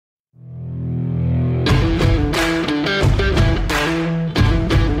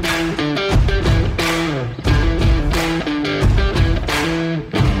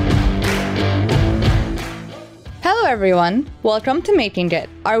everyone. Welcome to Making It,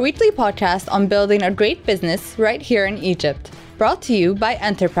 our weekly podcast on building a great business right here in Egypt, brought to you by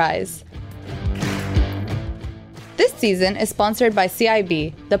Enterprise. This season is sponsored by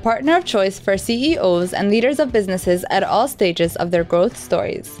CIB, the partner of choice for CEOs and leaders of businesses at all stages of their growth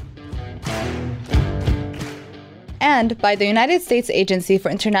stories. And by the United States Agency for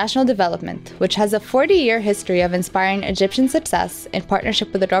International Development, which has a 40-year history of inspiring Egyptian success in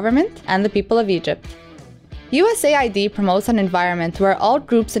partnership with the government and the people of Egypt. USAID promotes an environment where all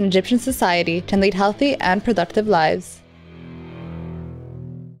groups in Egyptian society can lead healthy and productive lives.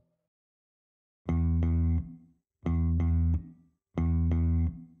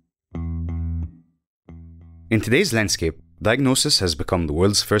 In today's landscape, diagnosis has become the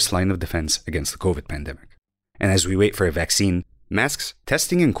world's first line of defense against the COVID pandemic. And as we wait for a vaccine, masks,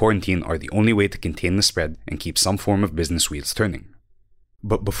 testing, and quarantine are the only way to contain the spread and keep some form of business wheels turning.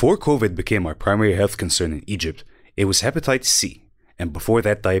 But before COVID became our primary health concern in Egypt, it was hepatitis C, and before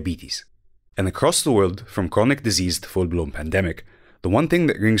that, diabetes. And across the world, from chronic disease to full-blown pandemic, the one thing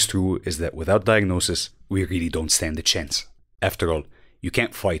that rings true is that without diagnosis, we really don't stand a chance. After all, you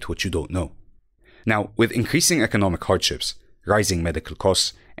can't fight what you don't know. Now, with increasing economic hardships, rising medical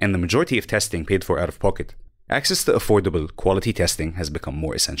costs, and the majority of testing paid for out of pocket, access to affordable, quality testing has become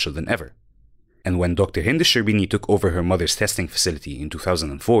more essential than ever. And when Dr. Hind Sherbini took over her mother's testing facility in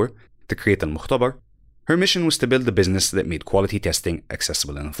 2004 to create Al-Mukhtabar, her mission was to build a business that made quality testing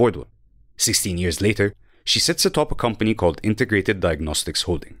accessible and affordable. 16 years later, she sits atop a company called Integrated Diagnostics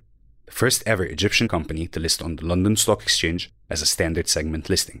Holding, the first ever Egyptian company to list on the London Stock Exchange as a standard segment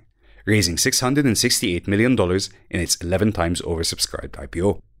listing, raising $668 million in its 11 times oversubscribed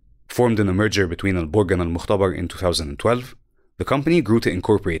IPO. Formed in a merger between Al Borg and Al Mukhtabar in 2012, the company grew to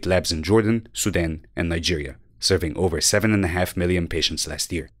incorporate labs in Jordan, Sudan, and Nigeria, serving over 7.5 million patients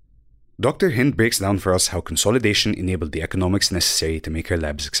last year. Dr. Hind breaks down for us how consolidation enabled the economics necessary to make her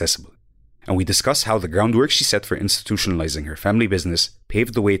labs accessible. And we discuss how the groundwork she set for institutionalizing her family business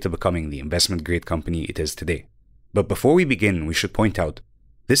paved the way to becoming the investment-grade company it is today. But before we begin, we should point out,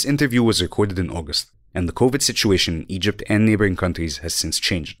 this interview was recorded in August, and the COVID situation in Egypt and neighboring countries has since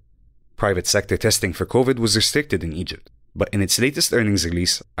changed. Private sector testing for COVID was restricted in Egypt, but in its latest earnings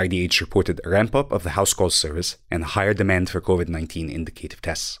release, IDH reported a ramp-up of the house call service and a higher demand for COVID-19 indicative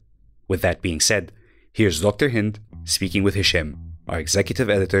tests. With that being said, here's Dr. Hind speaking with Hisham, our executive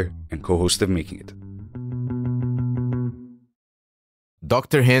editor and co-host of Making It.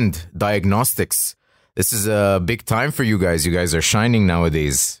 Dr. Hind, diagnostics. This is a big time for you guys. You guys are shining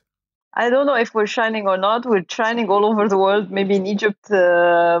nowadays. I don't know if we're shining or not. We're shining all over the world. Maybe in Egypt,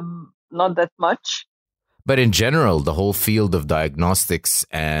 not that much. But in general, the whole field of diagnostics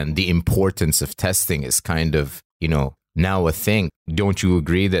and the importance of testing is kind of, now a thing. Don't you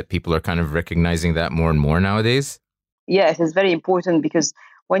agree that people are kind of recognizing that more and more nowadays? Yeah, it is very important because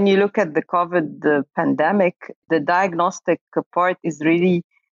when you look at the COVID pandemic, the diagnostic part is really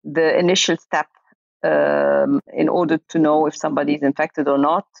the initial step in order to know if somebody is infected or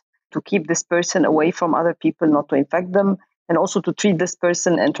not, to keep this person away from other people, not to infect them, and also to treat this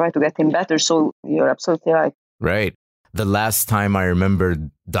person and try to get him better. So you're absolutely right. Right. The last time I remember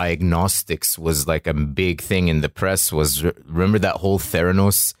diagnostics was like a big thing in the press was, remember that whole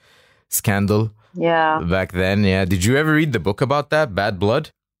Theranos scandal? Yeah. Back then, yeah. Did you ever read the book about that, Bad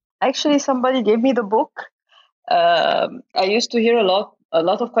Blood? Actually, somebody gave me the book. I used to hear a lot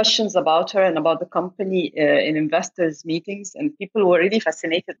of questions about her and about the company in investors' meetings, and people were really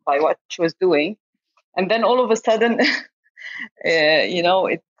fascinated by what she was doing. And then all of a sudden,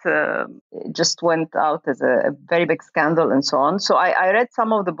 it just went out as a very big scandal and so on. So I read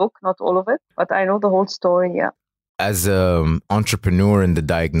some of the book, not all of it, but I know the whole story, yeah. As an entrepreneur in the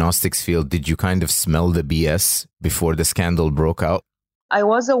diagnostics field, did you kind of smell the BS before the scandal broke out? I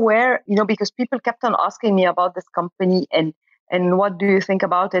was aware, because people kept on asking me about this company and what do you think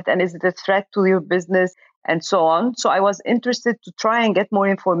about it? And is it a threat to your business? And so on. So I was interested to try and get more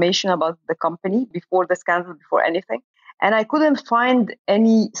information about the company before the scandal, before anything. And I couldn't find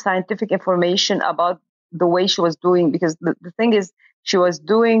any scientific information about the way she was doing, because the thing is, she was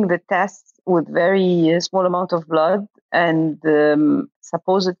doing the tests with very small amount of blood. And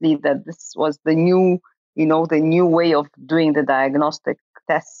supposedly that this was the new way of doing the diagnostic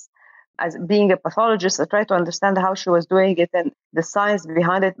tests. As being a pathologist, I tried to understand how she was doing it and the science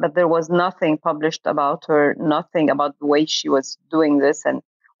behind it, but there was nothing published about her, nothing about the way she was doing this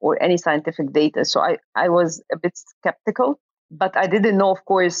or any scientific data. So I was a bit skeptical, but I didn't know, of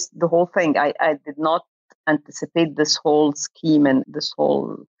course, the whole thing. I did not anticipate this whole scheme and this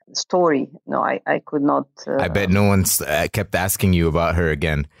whole story. No, I could not. I bet no one kept asking you about her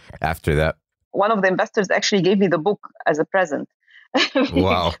again after that. one of the investors actually gave me the book as a present.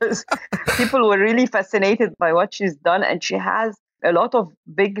 Wow. Because people were really fascinated by what she's done. And she has a lot of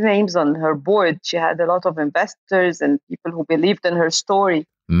big names on her board. She had a lot of investors and people who believed in her story.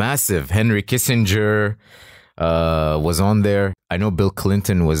 Massive. Henry Kissinger was on there. I know Bill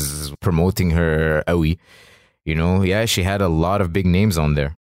Clinton was promoting her. Yeah, she had a lot of big names on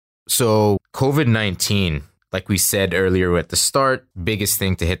there. So COVID-19, like we said earlier at the start, biggest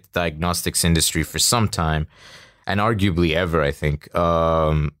thing to hit the diagnostics industry for some time, and arguably ever, I think.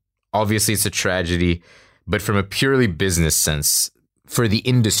 Obviously, it's a tragedy, but from a purely business sense, for the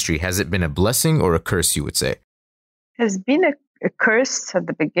industry, has it been a blessing or a curse, you would say? It has been a curse at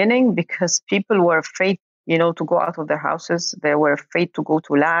the beginning because people were afraid, to go out of their houses. They were afraid to go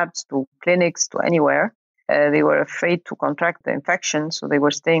to labs, to clinics, to anywhere. They were afraid to contract the infection, so they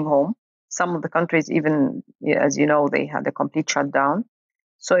were staying home. Some of the countries even, as you know, they had a complete shutdown.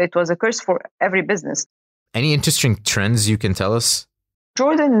 So it was a curse for every business. Any interesting trends you can tell us?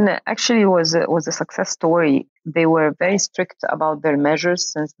 Jordan actually was a success story. They were very strict about their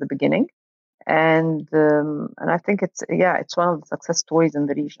measures since the beginning. And I think it's one of the success stories in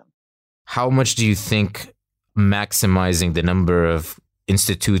the region. How much do you think maximizing the number of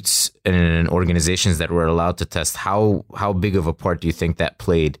institutes and organizations that were allowed to test, how big of a part do you think that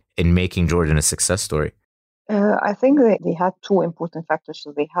played in making Jordan a success story? I think they had two important factors.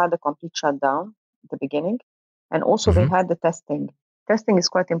 So they had a complete shutdown at the beginning, and also they had the testing. Testing is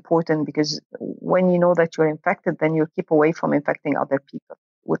quite important because when you know that you're infected, then you keep away from infecting other people,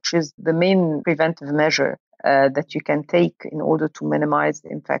 which is the main preventive measure that you can take in order to minimize the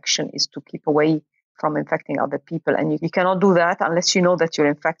infection, is to keep away from infecting other people. And you cannot do that unless you know that you're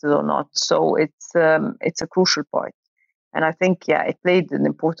infected or not. So it's a crucial part. And I think, it played an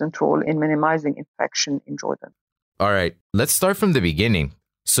important role in minimizing infection in Jordan. All right, let's start from the beginning.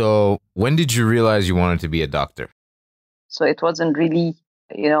 So when did you realize you wanted to be a doctor? So it wasn't really,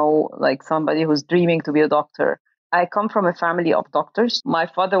 like somebody who's dreaming to be a doctor. I come from a family of doctors. My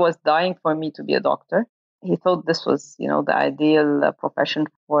father was dying for me to be a doctor. He thought this was, the ideal profession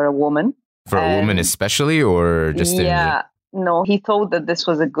for a woman. For a woman especially, or just no, he thought that this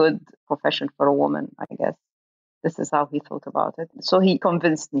was a good profession for a woman, I guess. This is how he thought about it. So he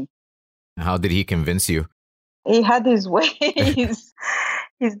convinced me. How did he convince you? He had his ways.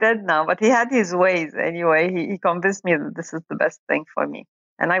 He's dead now, but he had his ways anyway. He convinced me that this is the best thing for me.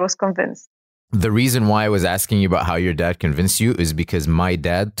 And I was convinced. The reason why I was asking you about how your dad convinced you is because my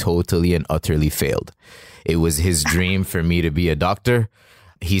dad totally and utterly failed. It was his dream for me to be a doctor.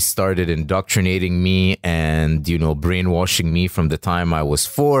 He started indoctrinating me and, brainwashing me from the time I was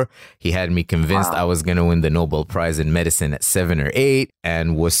 4. He had me convinced I was going to win the Nobel Prize in medicine at 7 or 8,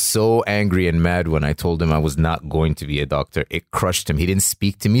 and was so angry and mad when I told him I was not going to be a doctor. It crushed him. He didn't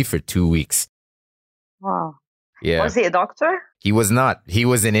speak to me for 2 weeks. Wow. Yeah. Was he a doctor? He was not. He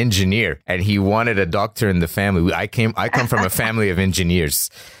was an engineer, and he wanted a doctor in the family. I come from a family of engineers.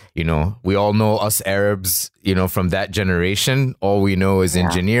 We all know us Arabs, from that generation. All we know is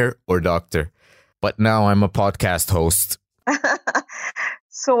engineer or doctor. But now I'm a podcast host.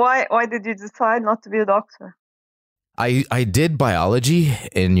 So why did you decide not to be a doctor? I did biology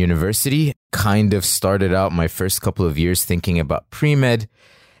in university, kind of started out my first couple of years thinking about pre-med.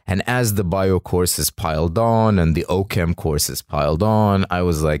 And as the bio courses piled on and the OChem courses piled on, I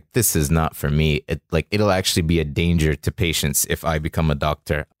was like, this is not for me. It'll actually be a danger to patients if I become a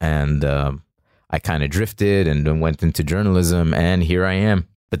doctor. And I kind of drifted and then went into journalism, and here I am.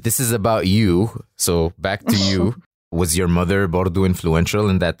 But this is about you. So back to you. Was your mother, Bordo, influential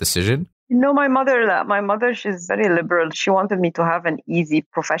in that decision? No, my mother, she's very liberal. She wanted me to have an easy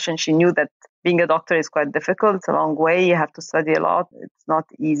profession. She knew that being a doctor is quite difficult. It's a long way. You have to study a lot. It's not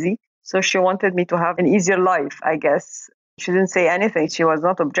easy. So she wanted me to have an easier life, I guess. She didn't say anything. She was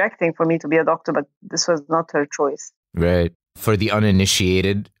not objecting for me to be a doctor, but this was not her choice. Right. For the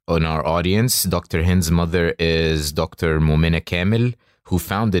uninitiated in our audience, Dr. Hind's mother is Dr. Momina Kamel, who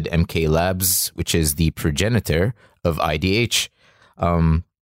founded MK Labs, which is the progenitor of IDH.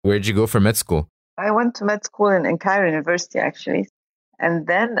 Where'd you go for med school? I went to med school in Cairo University, actually. And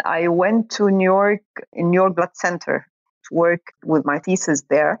then I went to New York Blood Center to work with my thesis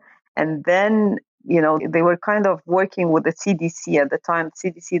there. And then, they were kind of working with the CDC at the time.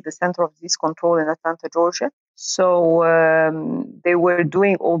 CDC, the Center of Disease Control in Atlanta, Georgia. So they were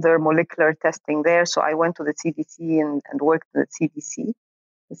doing all their molecular testing there. So I went to the CDC and worked at the CDC.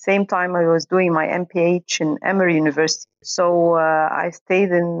 At the same time, I was doing my MPH in Emory University. So I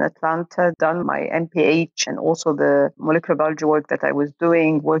stayed in Atlanta, done my MPH and also the molecular biology work that I was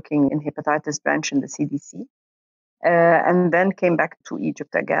doing, working in hepatitis branch in the CDC, and then came back to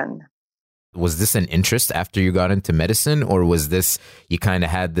Egypt again. Was this an interest after you got into medicine, or was this you kind of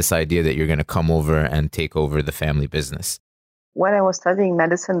had this idea that you're going to come over and take over the family business? When I was studying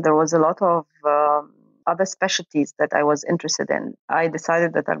medicine, there was a lot of other specialties that I was interested in. I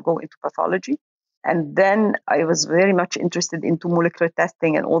decided that I'll go into pathology. And then I was very much interested into molecular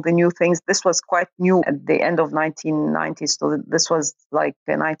testing and all the new things. This was quite new at the end of 1990s. So this was like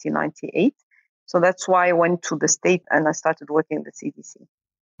 1998. So that's why I went to the States and I started working at the CDC.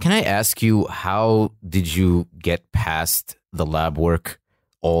 Can I ask you, how did you get past the lab work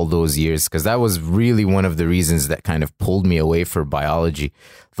all those years? Because that was really one of the reasons that kind of pulled me away from biology.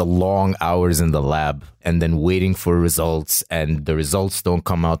 The long hours in the lab and then waiting for results, and the results don't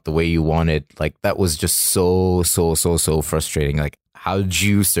come out the way you wanted. Like, that was just so frustrating. Like, how did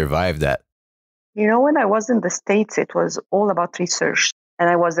you survive that? You know, when I was in the States, it was all about research. And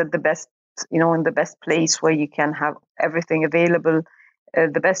I was at the best, in the best place where you can have everything available,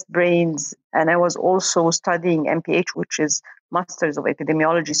 the best brains. And I was also studying MPH, which is Masters of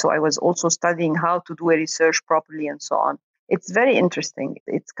Epidemiology. So I was also studying how to do a research properly and so on. It's very interesting.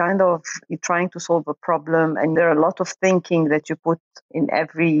 It's kind of you're trying to solve a problem, and there are a lot of thinking that you put in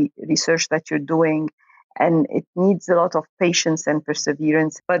every research that you're doing, and it needs a lot of patience and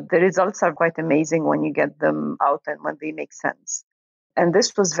perseverance. But the results are quite amazing when you get them out and when they make sense. And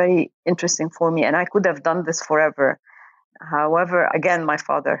this was very interesting for me, and I could have done this forever. However, again, my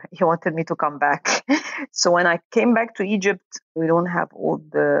father, he wanted me to come back. So when I came back to Egypt, we don't have all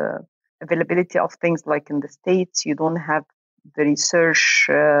the availability of things like in the States. You don't have the research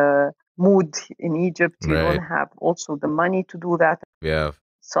mood in Egypt. You Right. don't have also the money to do that. Yeah.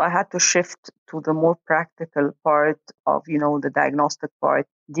 So I had to shift to the more practical part of, the diagnostic part,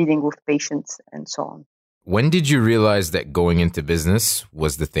 dealing with patients and so on. When did you realize that going into business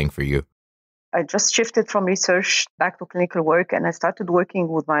was the thing for you? I just shifted from research back to clinical work, and I started working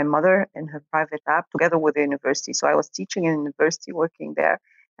with my mother in her private lab together with the university. So I was teaching in university, working there,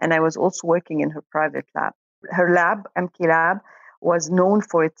 and I was also working in her private lab. Her lab, MK Lab, was known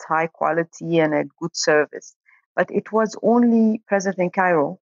for its high quality and a good service, but it was only present in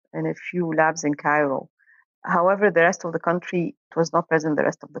Cairo and a few labs in Cairo. However, the rest of the country, it was not present in the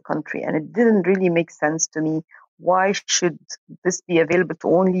rest of the country, and it didn't really make sense to me. Why should this be available to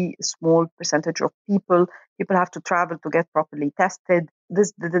only a small percentage of people? People have to travel to get properly tested.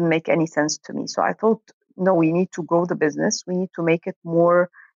 This didn't make any sense to me. So I thought, no, we need to grow the business. We need to make it more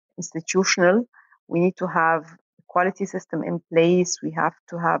institutional. We need to have a quality system in place. We have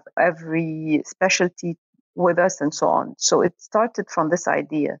to have every specialty with us and so on. So it started from this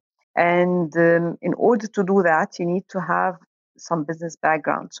idea. And in order to do that, you need to have some business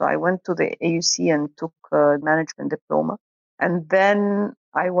background. So I went to the AUC and took a management diploma. And then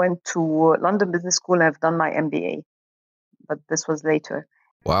I went to London Business School and I've done my MBA. But this was later.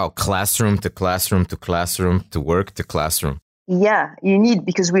 Wow. Classroom to classroom to classroom to work to classroom. Yeah, you need,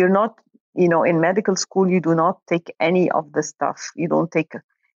 because we're not, in medical school, you do not take any of the stuff. You don't take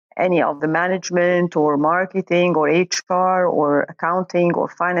any of the management or marketing or HR or accounting or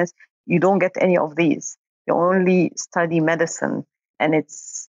finance. You don't get any of these. You only study medicine, and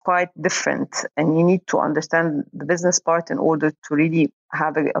it's quite different. And you need to understand the business part in order to really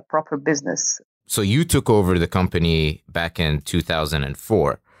have a proper business. So you took over the company back in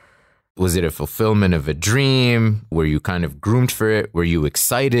 2004. Was it a fulfillment of a dream? Were you kind of groomed for it? Were you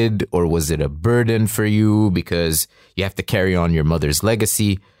excited, or was it a burden for you because you have to carry on your mother's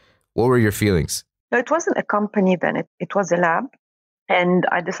legacy? What were your feelings? No, it wasn't a company then. It was a lab. And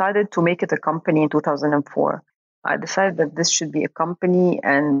I decided to make it a company in 2004. I decided that this should be a company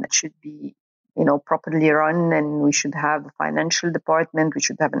and it should be, properly run, and we should have a financial department, we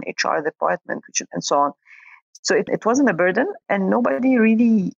should have an HR department, and so on. So it wasn't a burden, and nobody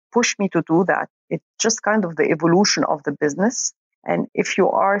really pushed me to do that. It's just kind of the evolution of the business. And if you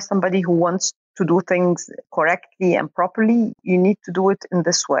are somebody who wants to do things correctly and properly, you need to do it in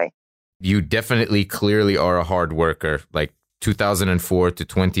this way. You definitely clearly are a hard worker. Like 2004 to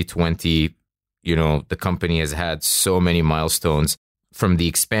 2020, the company has had so many milestones, from the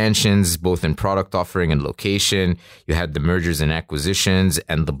expansions, both in product offering and location. You had the mergers and acquisitions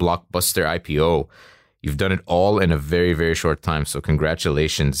and the blockbuster IPO. You've done it all in a very, very short time. So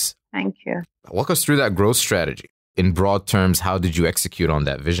congratulations. Thank you. Walk us through that growth strategy. In broad terms, how did you execute on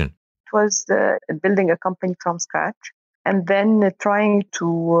that vision? It was building a company from scratch, and then trying to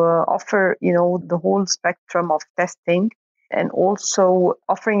offer, the whole spectrum of testing, and also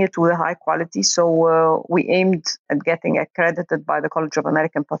offering it with a high quality. So we aimed at getting accredited by the College of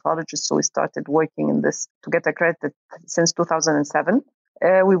American Pathologists. So we started working in this to get accredited since 2007.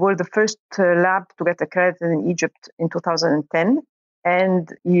 We were the first lab to get accredited in Egypt in 2010. and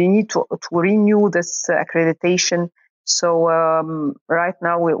you need to renew this accreditation. So right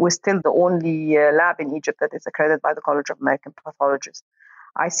now, we're still the only lab in Egypt that is accredited by the College of American Pathologists.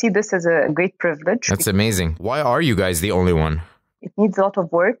 I see this as a great privilege. That's amazing. Why are you guys the only one? It needs a lot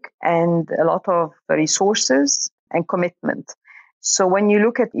of work and a lot of resources and commitment. So when you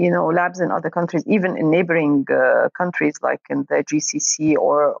look at, labs in other countries, even in neighboring countries like in the GCC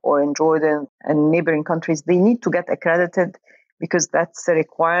or in Jordan and neighboring countries, they need to get accredited because that's a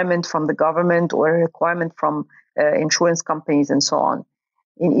requirement from the government or a requirement from insurance companies and so on.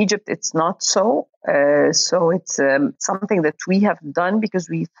 In Egypt, it's not so. So it's something that we have done because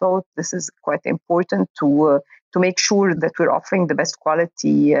we thought this is quite important to make sure that we're offering the best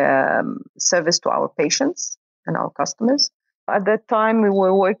quality service to our patients and our customers. At that time, we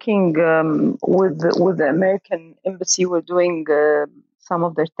were working with the American Embassy. We're doing some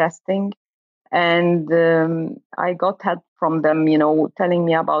of their testing. And I got help from them, telling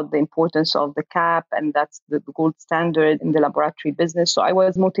me about the importance of the CAP, and that's the gold standard in the laboratory business. So I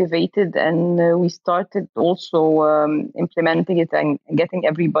was motivated, and we started also implementing it and getting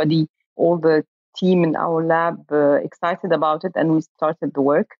everybody, all the team in our lab excited about it, and we started the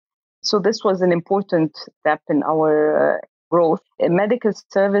work. So this was an important step in our growth. A medical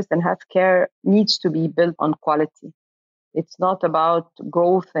service and healthcare needs to be built on quality. It's not about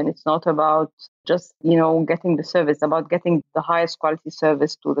growth, and it's not about just, getting the service, it's about getting the highest quality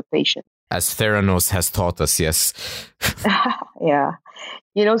service to the patient. As Theranos has taught us, yes. Yeah.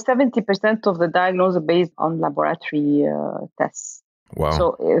 70% of the diagnosis are based on laboratory tests. Wow.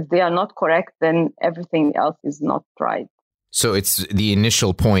 So if they are not correct, then everything else is not right. So it's the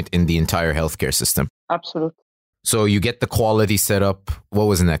initial point in the entire healthcare system. Absolutely. So you get the quality set up. What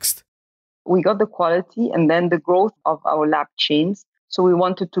was next? We got the quality and then the growth of our lab chains. So we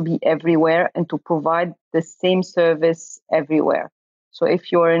wanted to be everywhere and to provide the same service everywhere. So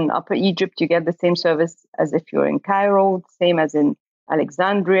if you're in Upper Egypt, you get the same service as if you're in Cairo, same as in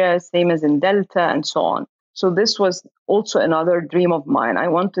Alexandria, same as in Delta, and so on. So this was also another dream of mine. I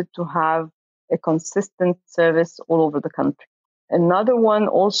wanted to have a consistent service all over the country. Another one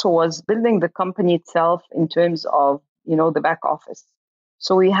also was building the company itself in terms of, the back office.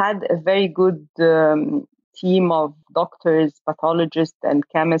 So we had a very good team of doctors, pathologists, and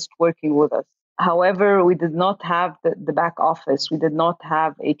chemists working with us. However, we did not have the back office. We did not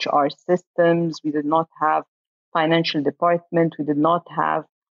have HR systems. We did not have financial department. We did not have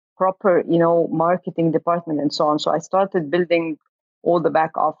proper, marketing department and so on. So I started building all the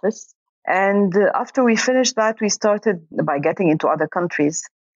back office. And after we finished that, we started by getting into other countries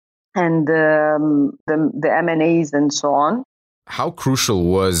and the M&As and so on. How crucial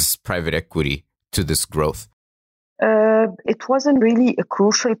was private equity to this growth? It wasn't really a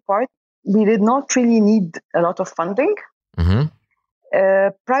crucial part. We did not really need a lot of funding. Mm-hmm.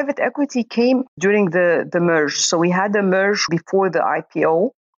 Private equity came during the merge. So we had a merge before the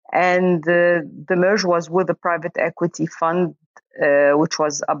IPO, and the merge was with a private equity fund, which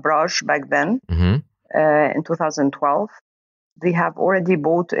was Abraj back then, in 2012. They have already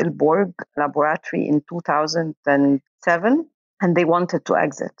bought El Borg Laboratory in 2007, and they wanted to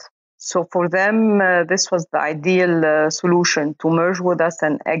exit. So for them, this was the ideal solution to merge with us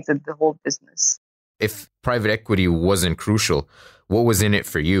and exit the whole business. If private equity wasn't crucial, what was in it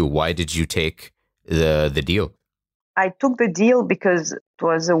for you? Why did you take the deal? I took the deal because it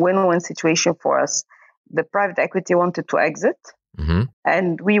was a win-win situation for us. The private equity wanted to exit,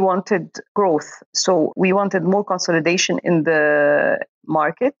 and we wanted growth. So we wanted more consolidation in the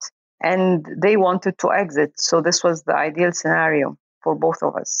market, and they wanted to exit. So this was the ideal scenario for both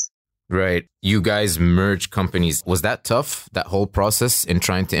of us. Right. You guys merged companies. Was that tough, that whole process in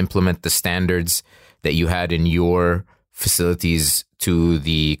trying to implement the standards that you had in your facilities to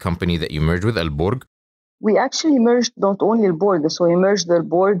the company that you merged with, El Borg? We actually merged not only El Borg. So we merged El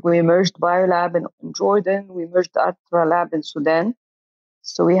Borg, we merged Biolab in Jordan, we merged Atra Lab in Sudan.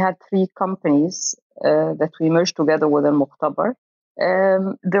 So we had 3 companies that we merged together with Al Muqtabar.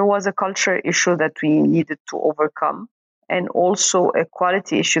 There was a culture issue that we needed to overcome, and also a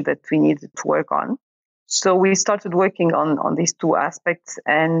quality issue that we needed to work on. So we started working on these 2 aspects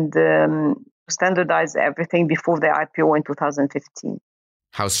and standardize everything before the IPO in 2015.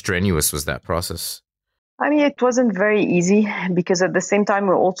 How strenuous was that process? I mean, it wasn't very easy because at the same time,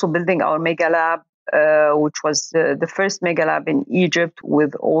 we're also building our mega lab, which was the first mega lab in Egypt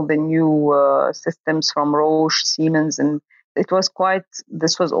with all the new systems from Roche, Siemens. And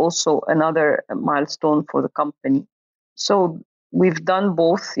this was also another milestone for the company. So we've done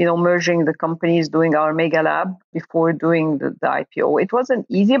both, merging the companies, doing our mega lab before doing the IPO. It wasn't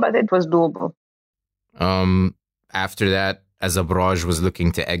easy, but it was doable. After that, as Abraj was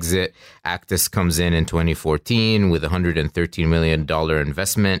looking to exit. Actis comes in 2014 with $113 million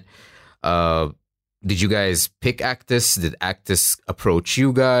investment. Did you guys pick Actis? Did Actis approach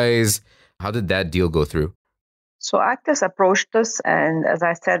you guys? How did that deal go through? So Actis approached us, and as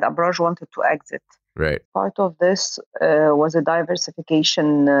I said, Abraj wanted to exit. Right. Part of this was a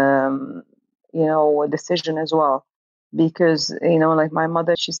diversification, decision as well, because like my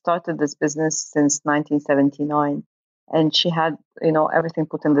mother, she started this business since 1979, and she had everything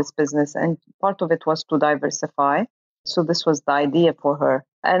put in this business, and part of it was to diversify. So this was the idea for her.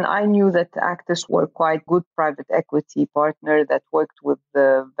 And I knew that Actis were quite good private equity partner that worked with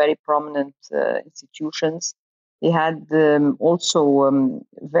very prominent institutions. They had also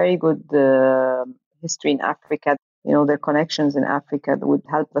very good history in Africa, their connections in Africa that would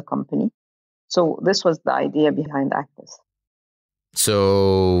help the company. So this was the idea behind Actis.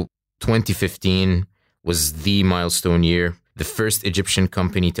 So 2015 was the milestone year, the first Egyptian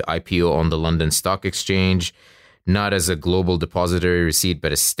company to IPO on the London Stock Exchange, not as a global depository receipt,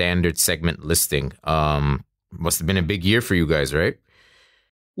 but a standard segment listing. Must have been a big year for you guys, right?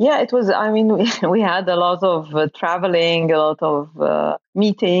 Yeah, it was. I mean, we had a lot of traveling, a lot of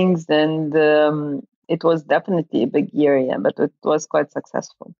meetings, and it was definitely a big year, yeah, but it was quite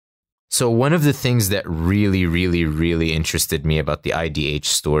successful. So one of the things that really, really, really interested me about the IDH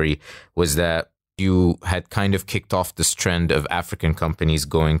story was that you had kind of kicked off this trend of African companies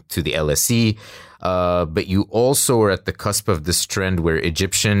going to the LSE, but you also were at the cusp of this trend where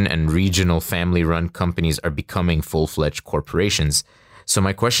Egyptian and regional family-run companies are becoming full-fledged corporations. So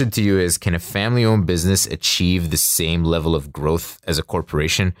my question to you is, can a family-owned business achieve the same level of growth as a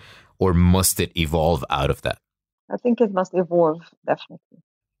corporation, or must it evolve out of that? I think it must evolve, definitely.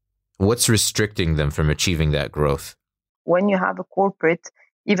 What's restricting them from achieving that growth? When you have a corporate,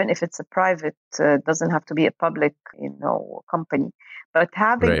 even if it's a private, doesn't have to be a public, company, but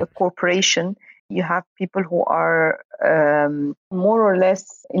having a corporation, you have people who are more or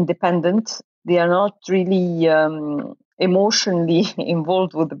less independent. They are not really emotionally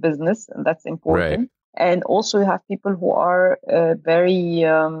involved with the business, and that's important. Right. And also you have people who are very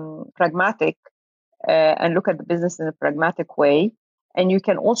pragmatic and look at the business in a pragmatic way. And you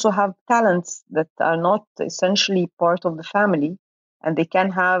can also have talents that are not essentially part of the family, and they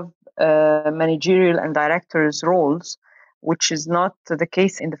can have managerial and directors roles, which is not the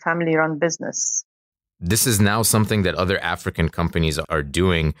case in the family-run business. This is now something that other African companies are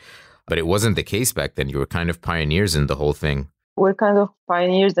doing, but it wasn't the case back then. You were kind of pioneers in the whole thing. We're kind of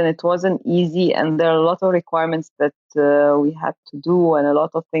pioneers, and it wasn't easy, and there are a lot of requirements that we had to do and a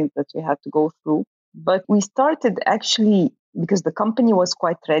lot of things that we had to go through. But we started actually because the company was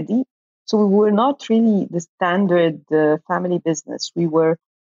quite ready. So we were not really the standard family business. We were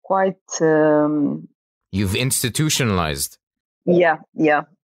quite... You've institutionalized. Yeah.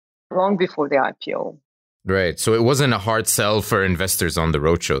 Long before the IPO. Right. So it wasn't a hard sell for investors on the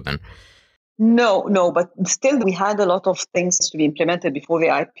roadshow then? No, but still we had a lot of things to be implemented before the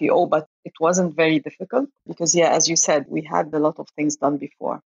IPO, but it wasn't very difficult because, as you said, we had a lot of things done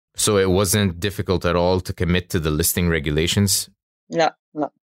before. So it wasn't difficult at all to commit to the listing regulations? No.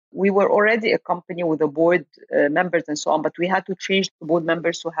 We were already a company with a board members and so on, but we had to change the board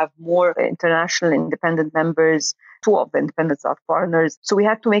members to have more international independent members. 2 of the independents are foreigners. So we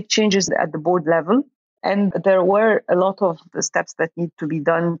had to make changes at the board level. And there were a lot of the steps that need to be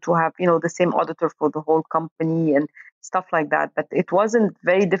done to have, the same auditor for the whole company and stuff like that. But it wasn't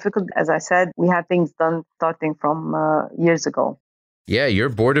very difficult. As I said, we had things done starting from years ago. Yeah, your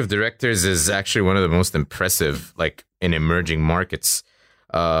board of directors is actually one of the most impressive, in emerging markets.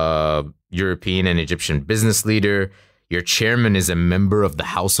 European and Egyptian business leader. Your chairman is a member of the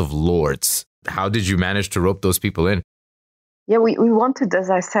House of Lords. How did you manage to rope those people in? Yeah, we wanted, as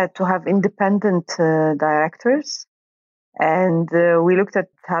I said, to have independent directors. And we looked at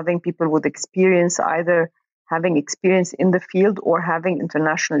having people with experience, either having experience in the field or having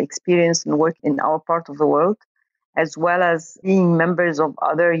international experience and work in our part of the world, as well as being members of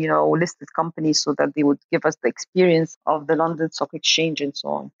other, listed companies so that they would give us the experience of the London Stock Exchange and so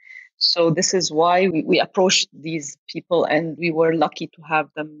on. So this is why we approached these people, and we were lucky to have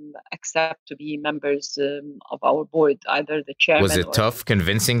them accept to be members of our board, either the chairman. Was it tough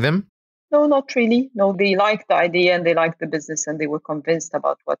convincing them? No, not really. No, they liked the idea and they liked the business, and they were convinced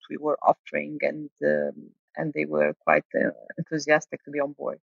about what we were offering, and they were quite enthusiastic to be on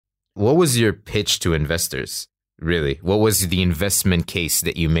board. What was your pitch to investors? Really? What was the investment case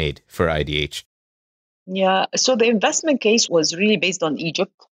that you made for IDH? Yeah, so the investment case was really based on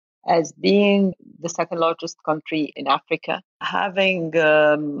Egypt as being the second largest country in Africa, having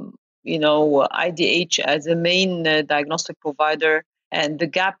IDH as a main diagnostic provider, and the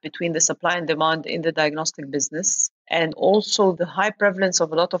gap between the supply and demand in the diagnostic business, and also the high prevalence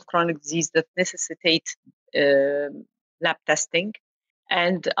of a lot of chronic disease that necessitate lab testing,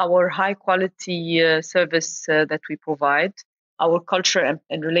 and our high quality service that we provide, our culture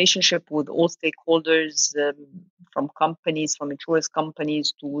and relationship with all stakeholders, from companies, from insurance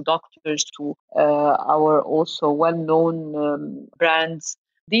companies to doctors to our also well-known brands.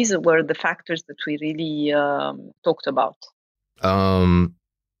 These were the factors that we really talked about.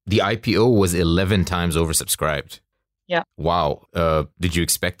 The IPO was 11 times oversubscribed. Yeah. Wow. Did you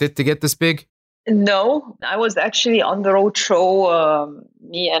expect it to get this big? No, I was actually on the road show,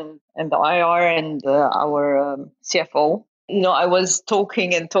 me and the IR and our CFO. I was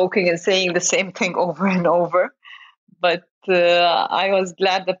talking and saying the same thing over and over. But I was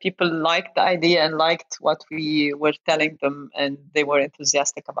glad that people liked the idea and liked what we were telling them, and they were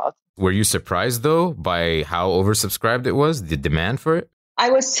enthusiastic about it. Were you surprised, though, by how oversubscribed it was, the demand for it? I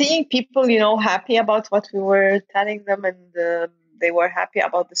was seeing people, happy about what we were telling them, and they were happy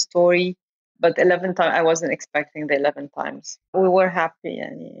about the story. But 11 times, I wasn't expecting the 11 times. We were happy,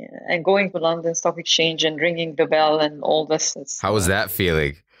 and going to London Stock Exchange and ringing the bell and all this. How was that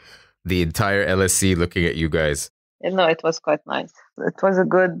feeling? The entire LSE looking at you guys. No, it was quite nice. It was a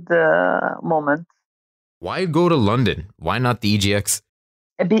good moment. Why go to London? Why not the EGX?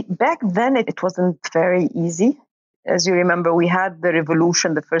 Back then, it wasn't very easy. As you remember, we had the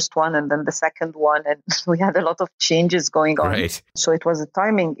revolution, the first one, and then the second one, and we had a lot of changes going on. Right. So it was a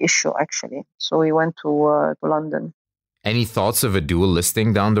timing issue, actually. So we went to London. Any thoughts of a dual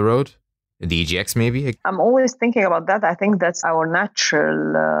listing down the road? The EGX, maybe? I'm always thinking about that. I think that's our natural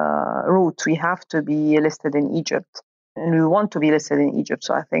route. We have to be listed in Egypt, and we want to be listed in Egypt.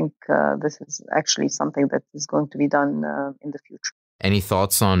 So I think this is actually something that is going to be done in the future. Any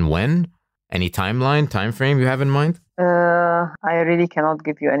thoughts on when? Any time frame you have in mind? I really cannot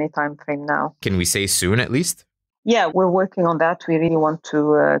give you any time frame now. Can we say soon at least? Yeah, we're working on that. We really want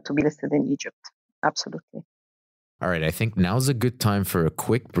to be listed in Egypt. Absolutely. All right, I think now's a good time for a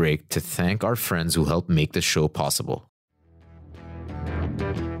quick break to thank our friends who helped make the show possible.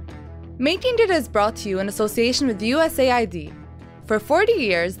 Making Data is brought to you in association with USAID. For 40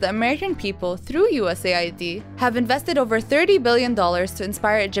 years, the American people, through USAID, have invested over $30 billion to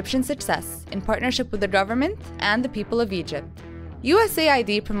inspire Egyptian success in partnership with the government and the people of Egypt.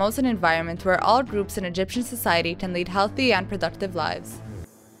 USAID promotes an environment where all groups in Egyptian society can lead healthy and productive lives.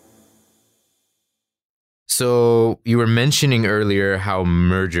 So you were mentioning earlier how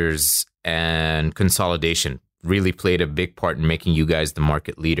mergers and consolidation really played a big part in making you guys the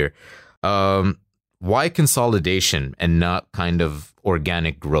market leader. Why consolidation and not kind of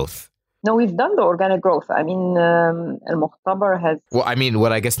organic growth? No, we've done the organic growth. I mean, Al-Muqtabar has... Well, I mean,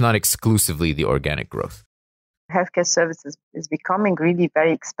 I guess not exclusively the organic growth. Healthcare services is becoming really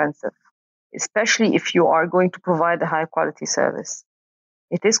very expensive, especially if you are going to provide a high quality service.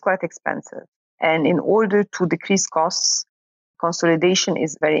 It is quite expensive. And in order to decrease costs, consolidation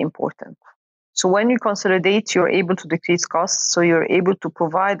is very important. So when you consolidate, you're able to decrease costs. So you're able to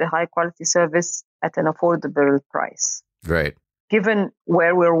provide a high quality service at an affordable price. Right. Given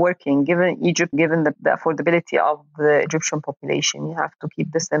where we're working, given Egypt, given the affordability of the Egyptian population, you have to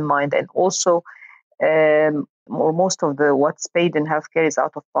keep this in mind. And also, most of what's paid in healthcare is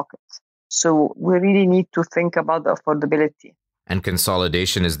out of pocket. So we really need to think about the affordability. And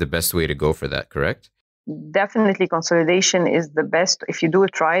consolidation is the best way to go for that, correct? Definitely consolidation is the best. If you do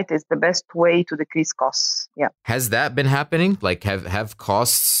it right, it's the best way to decrease costs. Yeah. Has that been happening? Like have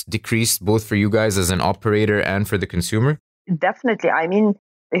costs decreased both for you guys as an operator and for the consumer? Definitely. I mean,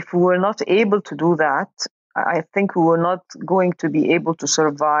 if we were not able to do that, I think we were not going to be able to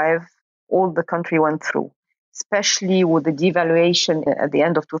survive all the country went through, especially with the devaluation at the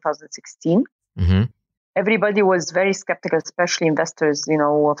end of 2016. Mm-hmm. Everybody was very skeptical, especially investors,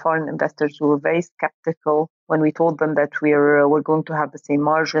 foreign investors who were very skeptical when we told them that we're going to have the same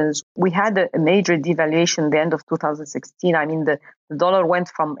margins. We had a major devaluation at the end of 2016. I mean, the dollar went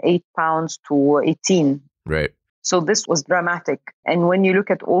from £8 to 18. Right. So this was dramatic. And when you look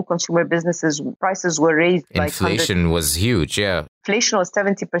at all consumer businesses, prices were raised. Inflation was huge, yeah. Inflation was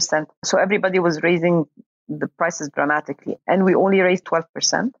 70%. So everybody was raising the prices dramatically. And we only raised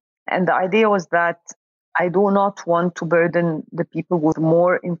 12%. And the idea was that I do not want to burden the people with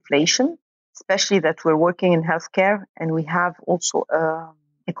more inflation, especially that we're working in healthcare and we have also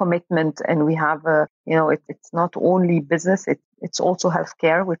a commitment, and we have it's not only business, it's also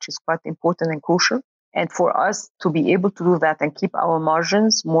healthcare, which is quite important and crucial. And for us to be able to do that and keep our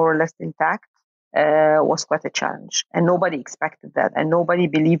margins more or less intact, was quite a challenge. And nobody expected that. And nobody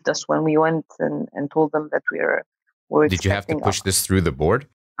believed us when we went and told them that we're Did you have to push this through the board?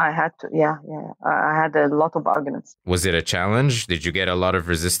 I had to, yeah. I had a lot of arguments. Was it a challenge? Did you get a lot of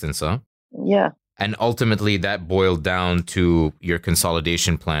resistance, huh? Yeah. And ultimately, that boiled down to your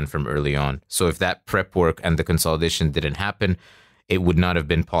consolidation plan from early on. So if that prep work and the consolidation didn't happen, it would not have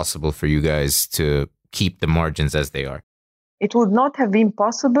been possible for you guys to keep the margins as they are. It would not have been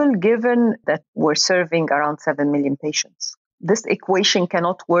possible given that we're serving around 7 million patients. This equation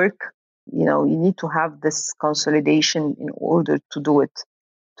cannot work. You need to have this consolidation in order to do it,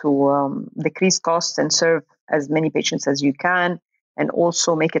 to decrease costs and serve as many patients as you can, and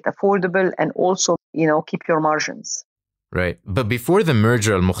also make it affordable, and also, keep your margins. Right. But before the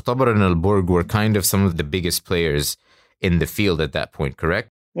merger, Al-Mukhtabar and Al-Borg were kind of some of the biggest players in the field at that point, correct?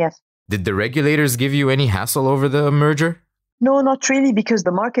 Yes. Did the regulators give you any hassle over the merger? No, not really, because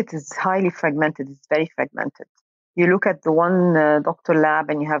the market is highly fragmented. It's very fragmented. You look at the one doctor lab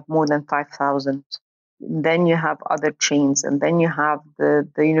and you have more than 5,000. Then you have other chains, and then you have the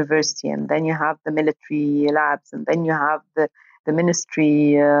university, and then you have the military labs, and then you have the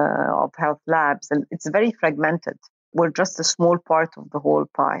Ministry of Health labs. And it's very fragmented. We're just a small part of the whole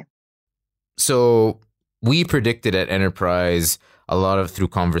pie. So we predicted at Enterprise, a lot of through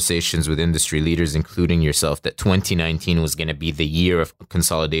conversations with industry leaders, including yourself, that 2019 was going to be the year of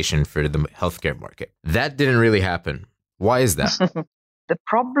consolidation for the healthcare market. That didn't really happen. Why is that? The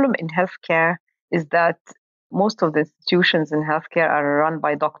problem in healthcare is that most of the institutions in healthcare are run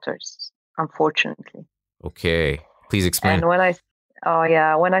by doctors, unfortunately. Okay, please explain. And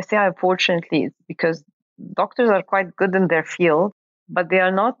when I say unfortunately, it's because doctors are quite good in their field, but they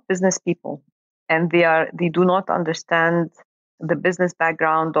are not business people, and they do not understand the business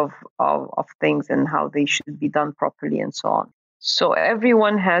background of things and how they should be done properly and so on. So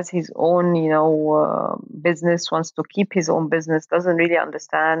everyone has his own, business, wants to keep his own business, doesn't really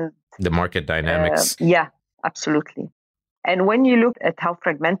understand the market dynamics. Yeah, absolutely. And when you look at how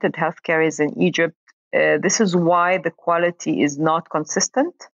fragmented healthcare is in Egypt, this is why the quality is not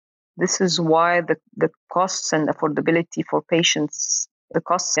consistent. This is why the costs and affordability for patients, the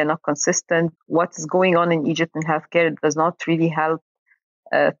costs are not consistent. What is going on in Egypt in healthcare does not really help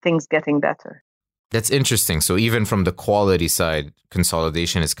things getting better. That's interesting. So even from the quality side,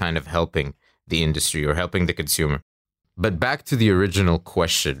 consolidation is kind of helping the industry or helping the consumer. But back to the original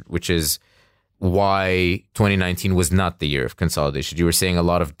question, which is why 2019 was not the year of consolidation. You were saying a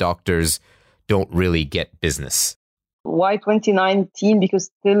lot of doctors don't really get business. Why 2019?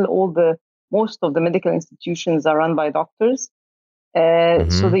 Because still most of the medical institutions are run by doctors.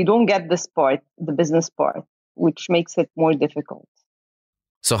 So they don't get this part, the business part, which makes it more difficult.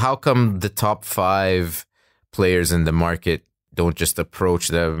 So how come the top 5 players in the market don't just approach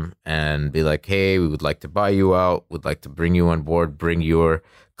them and be like, hey, we would like to buy you out, would like to bring you on board, bring your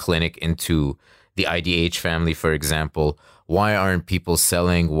clinic into the IDH family, for example? Why aren't people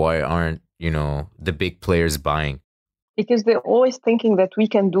selling? Why aren't, the big players buying? Because they're always thinking that we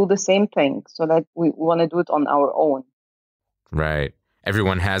can do the same thing, so that we want to do it on our own. Right.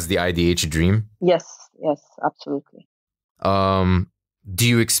 Everyone has the IDH dream? Yes, absolutely. Do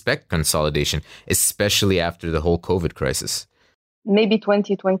you expect consolidation, especially after the whole COVID crisis? Maybe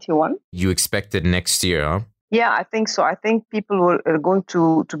 2021. You expect it next year, huh? Yeah, I think so. I think people are going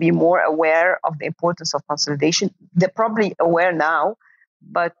to be more aware of the importance of consolidation. They're probably aware now,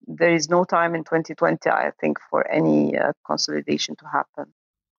 but there is no time in 2020, I think, for any consolidation to happen.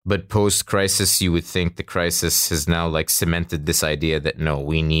 But post-crisis, you would think the crisis has now cemented this idea that no,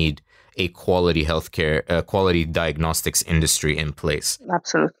 we need a quality healthcare, quality diagnostics industry in place.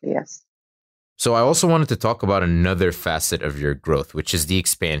 Absolutely, yes. So I also wanted to talk about another facet of your growth, which is the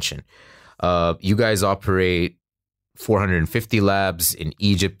expansion. You guys operate 450 labs in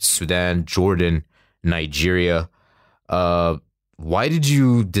Egypt, Sudan, Jordan, Nigeria. Why did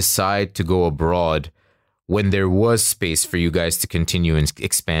you decide to go abroad when there was space for you guys to continue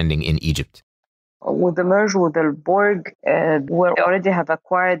expanding in Egypt? With the merger with Al-Borg, we already have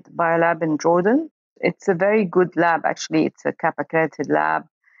acquired BioLab in Jordan. It's a very good lab, actually. It's a CAP accredited lab,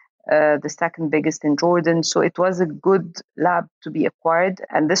 the second biggest in Jordan. So it was a good lab to be acquired,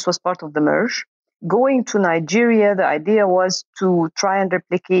 and this was part of the merge. Going to Nigeria, the idea was to try and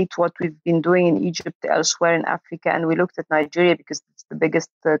replicate what we've been doing in Egypt elsewhere in Africa, and we looked at Nigeria because it's the biggest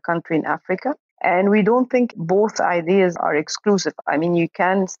country in Africa. And we don't think both ideas are exclusive. I mean, you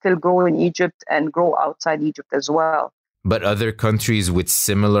can still grow in Egypt and grow outside Egypt as well. But other countries with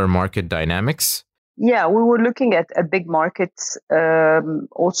similar market dynamics? Yeah, we were looking at big markets,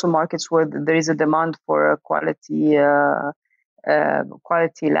 also markets where there is a demand for a quality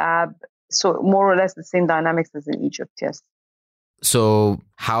lab. So more or less the same dynamics as in Egypt, yes. So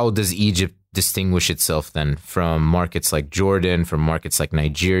how does Egypt distinguish itself then from markets like Jordan, from markets like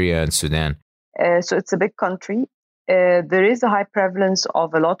Nigeria and Sudan? So it's a big country. There is a high prevalence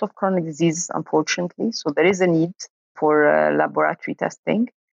of a lot of chronic diseases, unfortunately. So there is a need for laboratory testing.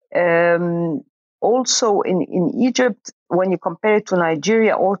 Also in Egypt, when you compare it to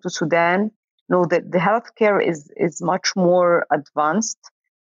Nigeria or to Sudan, the healthcare is much more advanced.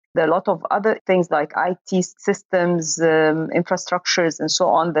 There are a lot of other things like IT systems, infrastructures, and so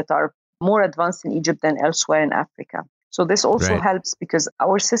on that are more advanced in Egypt than elsewhere in Africa. So this also helps because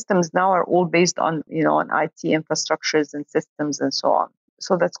our systems now are all based on, on IT infrastructures and systems and so on.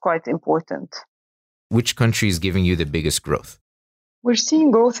 So that's quite important. Which country is giving you the biggest growth? We're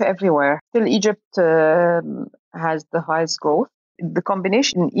seeing growth everywhere. Still, Egypt has the highest growth. The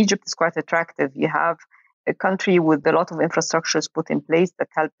combination in Egypt is quite attractive. You have a country with a lot of infrastructures put in place that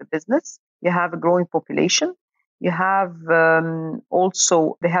help the business. You have a growing population. You have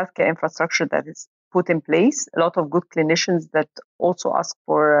also the healthcare infrastructure that is put in place, a lot of good clinicians that also ask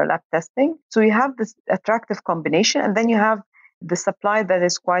for lab testing. So you have this attractive combination, and then you have the supply that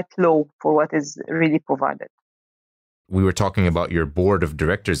is quite low for what is really provided. We were talking about your board of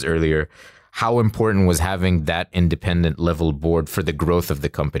directors earlier. How important was having that independent level board for the growth of the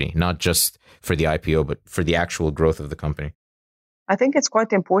company, not just for the IPO, but for the actual growth of the company? I think it's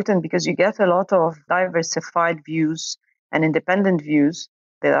quite important because you get a lot of diversified views and independent views.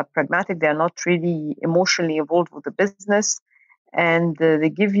 They are pragmatic. They are not really emotionally involved with the business. And they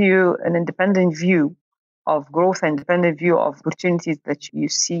give you an independent view of growth, and independent view of opportunities that you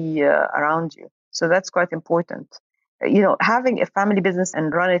see around you. So that's quite important. Having a family business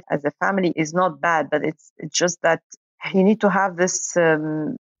and run it as a family is not bad, but it's just that you need to have this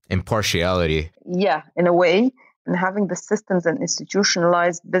impartiality. Yeah, in a way. And having the systems and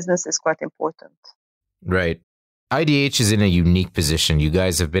institutionalized business is quite important. Right. IDH is in a unique position. You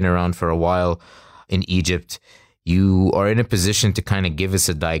guys have been around for a while in Egypt. You are in a position to kind of give us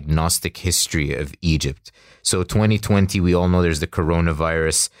a diagnostic history of Egypt. So 2020, we all know there's the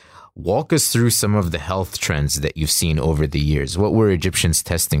coronavirus. Walk us through some of the health trends that you've seen over the years. What were Egyptians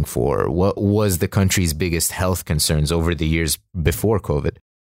testing for? What was the country's biggest health concerns over the years before COVID?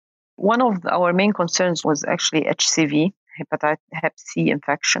 One of our main concerns was actually HCV, Hep C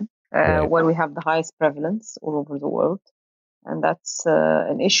infection, where we have the highest prevalence all over the world. And that's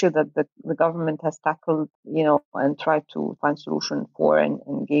an issue that the government has tackled, and tried to find solution for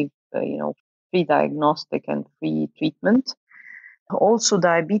and gave, free diagnostic and free treatment. Also,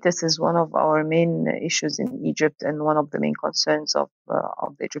 diabetes is one of our main issues in Egypt and one of the main concerns of the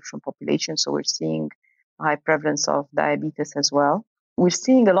Egyptian population. So we're seeing a high prevalence of diabetes as well. We're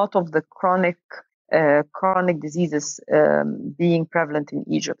seeing a lot of the chronic diseases being prevalent in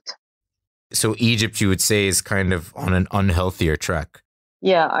Egypt. So Egypt, you would say, is kind of on an unhealthier track.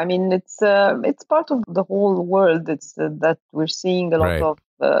 Yeah, I mean, it's part of the whole world. It's that we're seeing a lot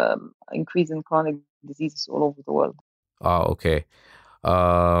of increase in chronic diseases all over the world. Oh, okay.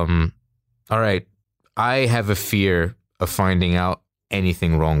 All right. I have a fear of finding out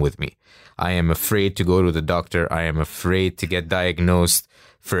anything wrong with me. I am afraid to go to the doctor. I am afraid to get diagnosed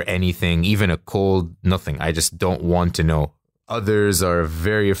for anything, even a cold, nothing. I just don't want to know. Others are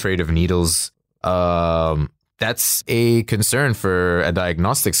very afraid of needles. That's a concern for a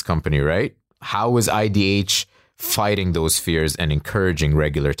diagnostics company, right? How is IDH fighting those fears and encouraging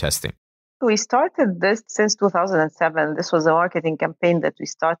regular testing? We started this since 2007. This was a marketing campaign that we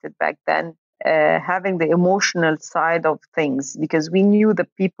started back then, having the emotional side of things, because we knew that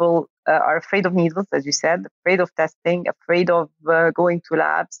people are afraid of needles, as you said, afraid of testing, afraid of going to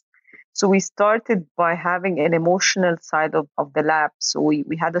labs. So we started by having an emotional side of the lab. So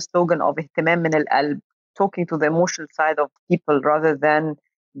we had a slogan of ihtimam min al-qalb, talking to the emotional side of people rather than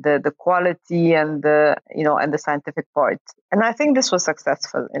the quality and the scientific part. And I think this was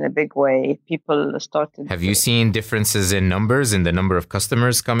successful in a big way. People started. Have you seen differences in numbers, in the number of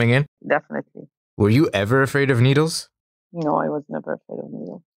customers coming in? Definitely. Were you ever afraid of needles? No, I was never afraid of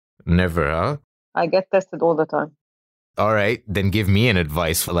needles. Never, huh? I get tested all the time. All right, then give me an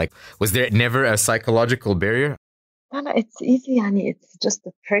advice. Was there never a psychological barrier? No, it's easy, honey. It's just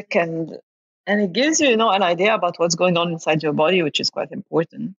a prick, and it gives you, an idea about what's going on inside your body, which is quite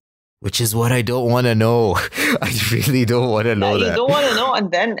important. Which is what I don't want to know. I really don't want to know that. You don't want to know,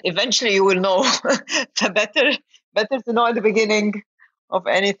 and then eventually you will know. better to know at the beginning of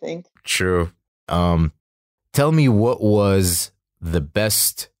anything. True. Tell me, what was the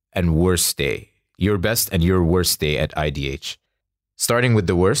best and worst day? Your best and your worst day at IDH. Starting with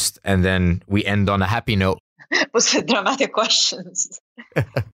the worst, and then we end on a happy note. Was the dramatic questions.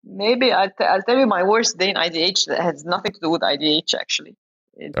 Maybe I'll tell you my worst day in IDH that has nothing to do with IDH, actually.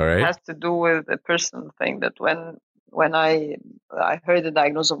 It All right. has to do with a personal thing that when I heard the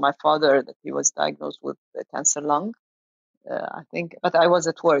diagnosis of my father, that he was diagnosed with cancer lung, I think, but I was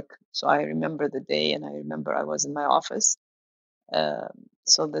at work. So I remember the day, and I remember I was in my office.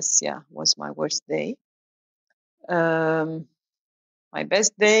 So this, was my worst day. My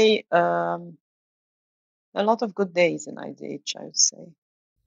best day, a lot of good days in IDH, I would say.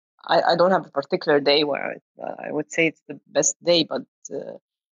 I don't have a particular day where I would say it's the best day, but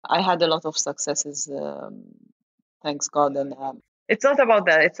I had a lot of successes, thanks God. And it's not about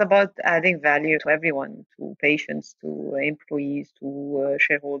that. It's about adding value to everyone, to patients, to employees, to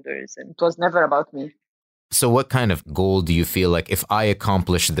shareholders. And it was never about me. So what kind of goal do you feel like if I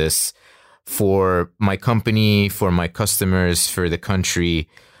accomplish this for my company, for my customers, for the country,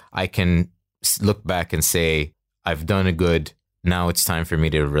 I can look back and say, I've done a good. Now it's time for me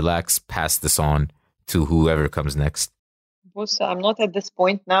to relax, pass this on to whoever comes next. I'm not at this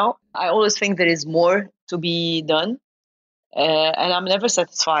point now. I always think there is more to be done, and I'm never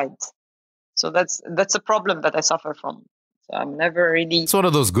satisfied. So that's a problem that I suffer from. So I'm never really... It's one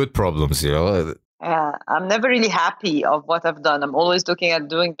of those good problems, I'm never really happy of what I've done. I'm always looking at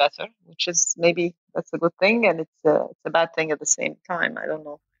doing better, which is maybe that's a good thing, and it's a bad thing at the same time. I don't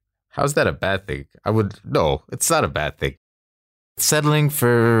know. How's that a bad thing? No, it's not a bad thing. Settling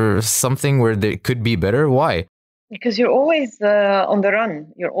for something where there could be better? Why? Because you're always on the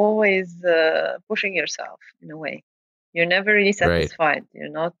run. You're always pushing yourself in a way. You're never really satisfied.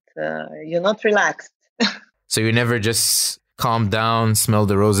 Right. You're not relaxed. So you never just calm down, smell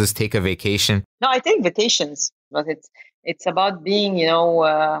the roses, take a vacation? No, I take vacations, but it's about being,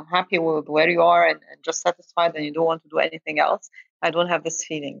 happy with where you are and just satisfied, and you don't want to do anything else. I don't have this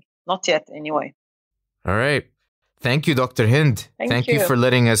feeling. Not yet, anyway. All right. Thank you, Dr. Hind. Thank you for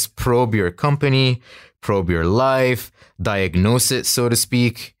letting us probe your company, probe your life, diagnose it, so to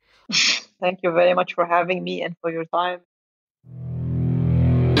speak. Thank you very much for having me and for your time.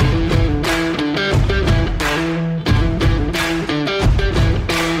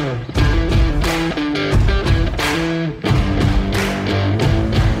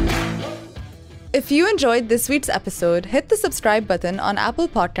 If you enjoyed this week's episode, hit the subscribe button on Apple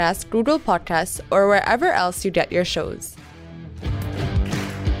Podcasts, Google Podcasts, or wherever else you get your shows.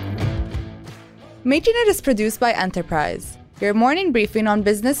 Making It is produced by Enterprise, your morning briefing on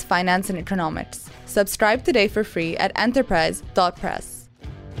business, finance, and economics. Subscribe today for free at enterprise.press.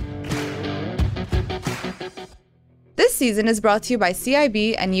 This season is brought to you by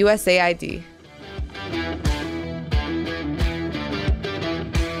CIB and USAID.